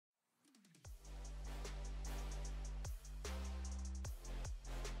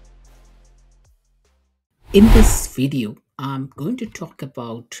In this video, I'm going to talk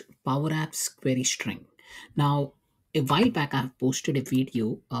about Power Apps query string. Now, a while back, I have posted a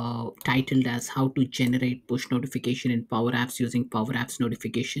video titled as how to generate push notification in Power Apps using Power Apps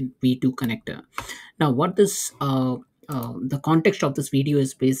notification V2 connector. Now, the context of this video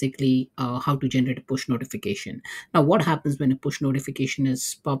is basically how to generate a push notification. Now, what happens when a push notification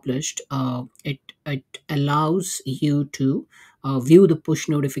is published? It allows you to view the push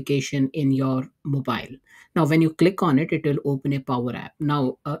notification in your mobile. Now, when you click on it, it will open a Power App.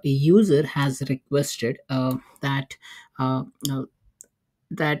 Now, a user has requested uh, uh,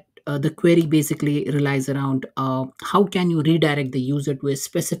 the query basically relies around how can you redirect the user to a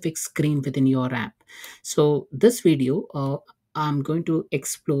specific screen within your app. So this video, I'm going to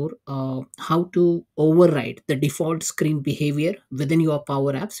explore how to override the default screen behavior within your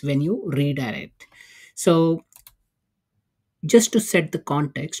Power Apps when you redirect. So just to set the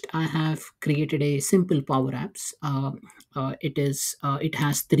context, I have created a simple Power Apps. It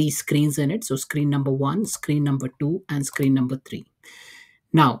has three screens in it. So screen number one, screen number two, and screen number three.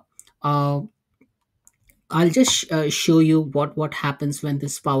 Now, uh, I'll just show you what happens when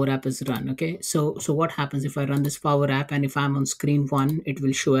this Power App is run. Okay, so what happens if I run this Power App, and if I'm on screen one, it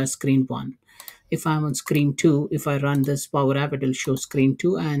will show as screen one. If I'm on screen two, if I run this Power App, it will show screen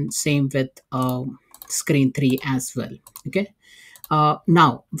two, and same with screen three as well. Okay.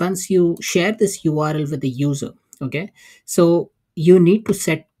 Now, once you share this URL with the user, okay, so you need to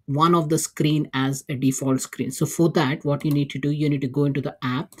set one of the screen as a default screen. So for that, what you need to do, you need to go into the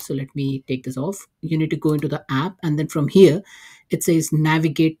app. So let me take this off. You need to go into the app, and then from here, it says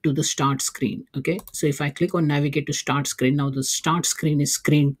navigate to the start screen. Okay, so if I click on navigate to start screen, now the start screen is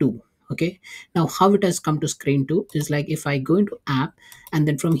screen two. Okay, now how it has come to screen two is like if I go into app, and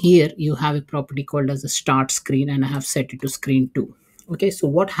then from here you have a property called as a start screen, and I have set it to screen two. Okay, so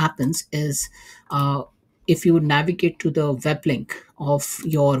what happens is if you navigate to the web link of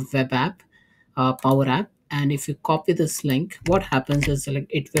your web app, Power App, and if you copy this link, what happens is like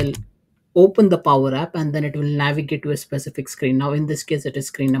it will open the Power App, and then it will navigate to a specific screen. Now in this case, it is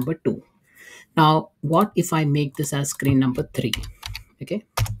screen number two. Now what if I make this as screen number three? Okay,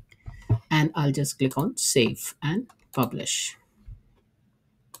 and I'll just click on save and publish.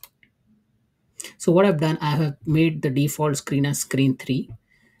 So what I've done, I have made the default screen as screen three,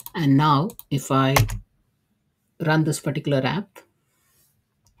 and now if I run this particular app,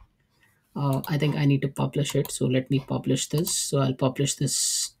 I think I need to publish it. So let me publish this. So I'll publish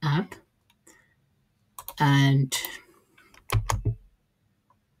this app, and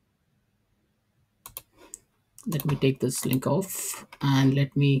let me take this link off, and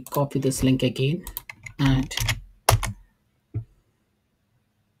let me copy this link again,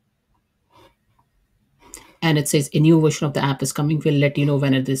 and it says a new version of the app is coming. We'll let you know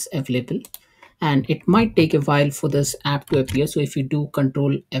when it is available, and it might take a while for this app to appear. So if you do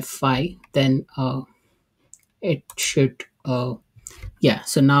control F5, then it should yeah,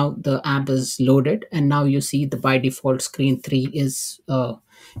 so now the app is loaded, and now you see the by default screen 3 is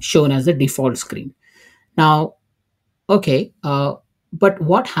shown as the default screen. Now, okay, but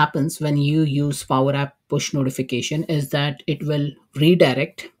what happens when you use Power App push notification is that it will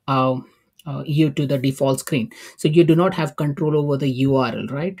redirect you to the default screen. So you do not have control over the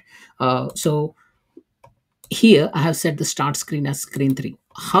URL, right? So here I have set the start screen as screen 3.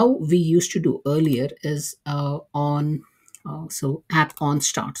 How we used to do earlier is on so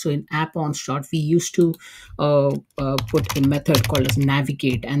App.OnStart. So in App.OnStart, we used to put a method called as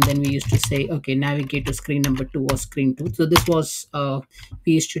navigate, and then we used to say, okay, navigate to screen number two or screen two. So this was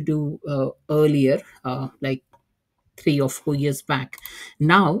we used to do earlier, like 3 or 4 years back.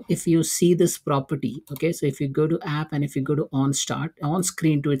 Now if you see this property, okay, so if you go to app, and if you go to on start, on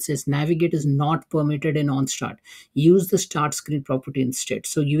screen 2, it says navigate is not permitted in on start. Use the start screen property instead.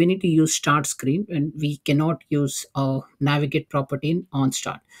 So you need to use start screen, and we cannot use navigate property in on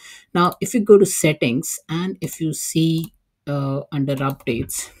start. Now if you go to settings, and if you see under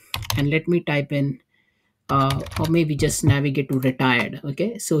updates, and let me type in or maybe just navigate to retired.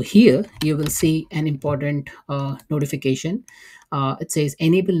 Okay, so here you will see an important notification. It says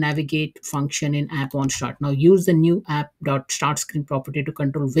enable navigate function in app on start. Now use the new app dot start screen property to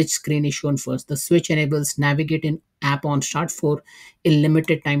control which screen is shown first. The switch enables navigate in app on start for a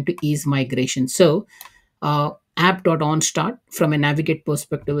limited time to ease migration. So app.onStart from a navigate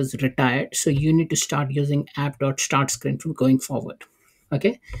perspective is retired, so you need to start using app.startScreen from going forward.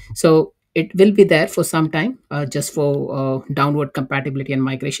 Okay, so it will be there for some time, just for downward compatibility and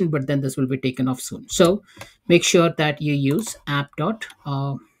migration, but then this will be taken off soon. So make sure that you use app.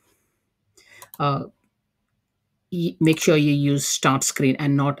 make sure you use start screen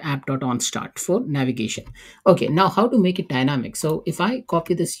and not app.onStart for navigation. Okay, now how to make it dynamic. So if I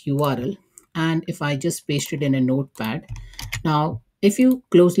copy this URL and if I just paste it in a notepad, now if you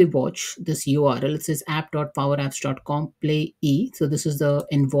closely watch this URL, it says app.powerapps.com play e. So this is the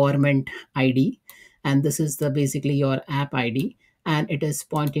environment ID, and this is the basically your app ID, and it is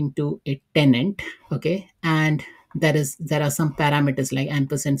pointing to a tenant. Okay, and there are some parameters like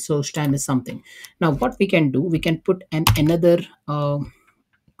ampersand source time is something. Now what we can do, we can put another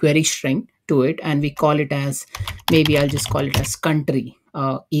query string to it, and we call it as, maybe I'll just call it as country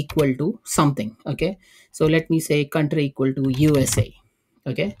equal to something. Okay, so let me say country equal to USA.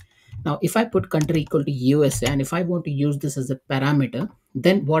 Okay, now if I put country equal to USA and if I want to use this as a parameter,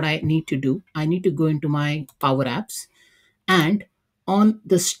 then what I need to do, I need to go into my Power Apps, and on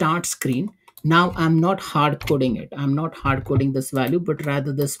the start screen, now I'm not hard coding it, I'm not hard coding this value, but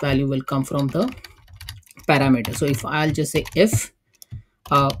rather this value will come from the parameter. So if I'll just say if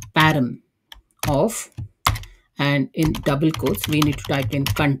param of, and in double quotes we need to type in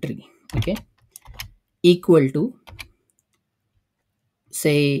country, okay, equal to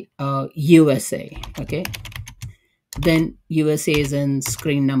say USA. Okay, then USA is in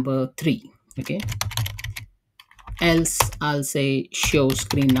screen number 3. Okay, else I'll say show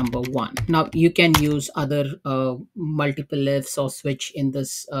screen number 1. Now you can use other multiple ifs or switch in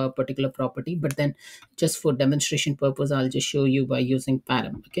this particular property, but then just for demonstration purpose I'll just show you by using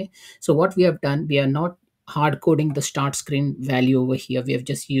param. Okay, so what we have done, we are not hard coding the start screen value over here, we have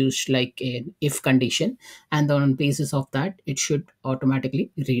just used like an if condition, and then on basis of that it should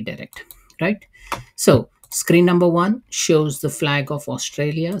automatically redirect, right? So screen number 1 shows the flag of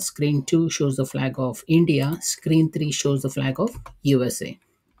Australia, screen 2 shows the flag of India, screen 3 shows the flag of USA.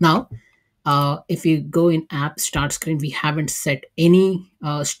 Now, if you go in app start screen, we haven't set any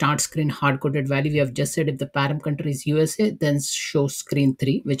start screen hard coded value. We have just said if the param country is USA, then show screen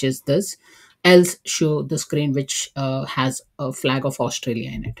 3, which is this, else show the screen which has a flag of Australia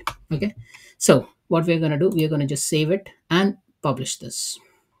in it. Okay, so what we're going to do, we're going to just save it and publish this.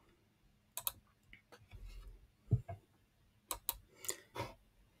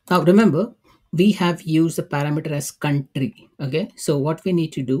 Now remember, we have used the parameter as country. Okay, so what we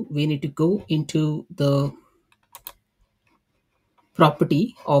need to do, we need to go into the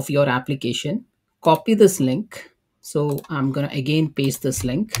property of your application, copy this link. So I'm gonna again paste this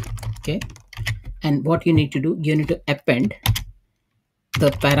link. Okay, and what you need to do, you need to append the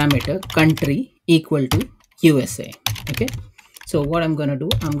parameter country equal to USA. Okay, so what I'm gonna do,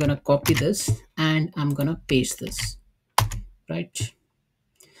 I'm gonna copy this and I'm gonna paste this, right?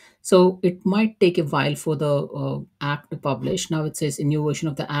 So it might take a while for the app to publish. Now it says a new version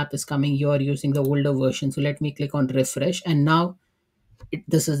of the app is coming, you are using the older version. So let me click on refresh, and now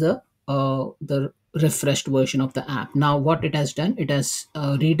this is the refreshed version of the app. Now what it has done, it has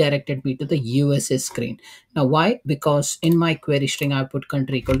redirected me to the USA screen. Now why? Because in my query string I put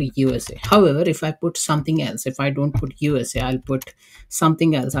country equal to USA. However, if I put something else, if I don't put USA, I'll put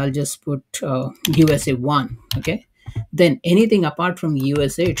something else, I'll just put USA 1. Okay, then anything apart from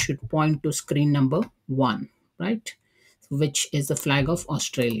USA, it should point to screen number 1, right, which is the flag of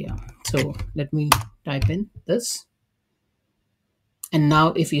Australia. So let me type in this, and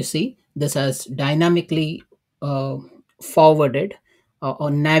now if you see, this has dynamically uh, forwarded or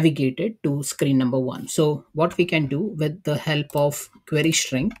navigated to screen number 1. So what we can do with the help of query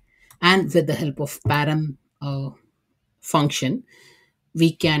string and with the help of param function,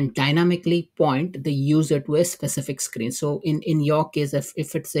 we can dynamically point the user to a specific screen. So in your case, if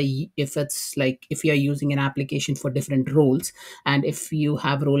it's a, if it's like if you are using an application for different roles, and if you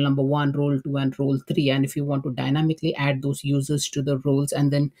have role number 1, role 2 and role 3, and if you want to dynamically add those users to the roles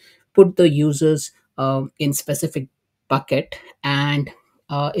and then put the users in specific bucket, and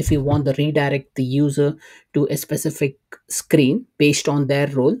if you want to redirect the user to a specific screen based on their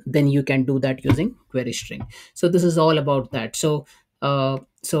role, then you can do that using query string. So this is all about that. So the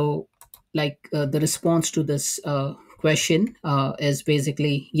response to this question is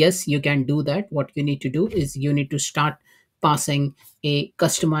basically yes, you can do that. What you need to do is you need to start passing a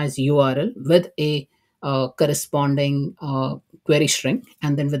customized URL with a corresponding query string,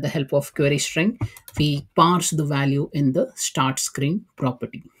 and then with the help of query string we parse the value in the start screen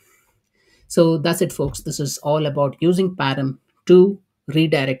property. So that's it, folks. This is all about using param to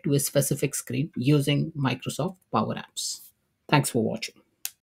redirect to a specific screen using Microsoft Power Apps. Thanks for watching.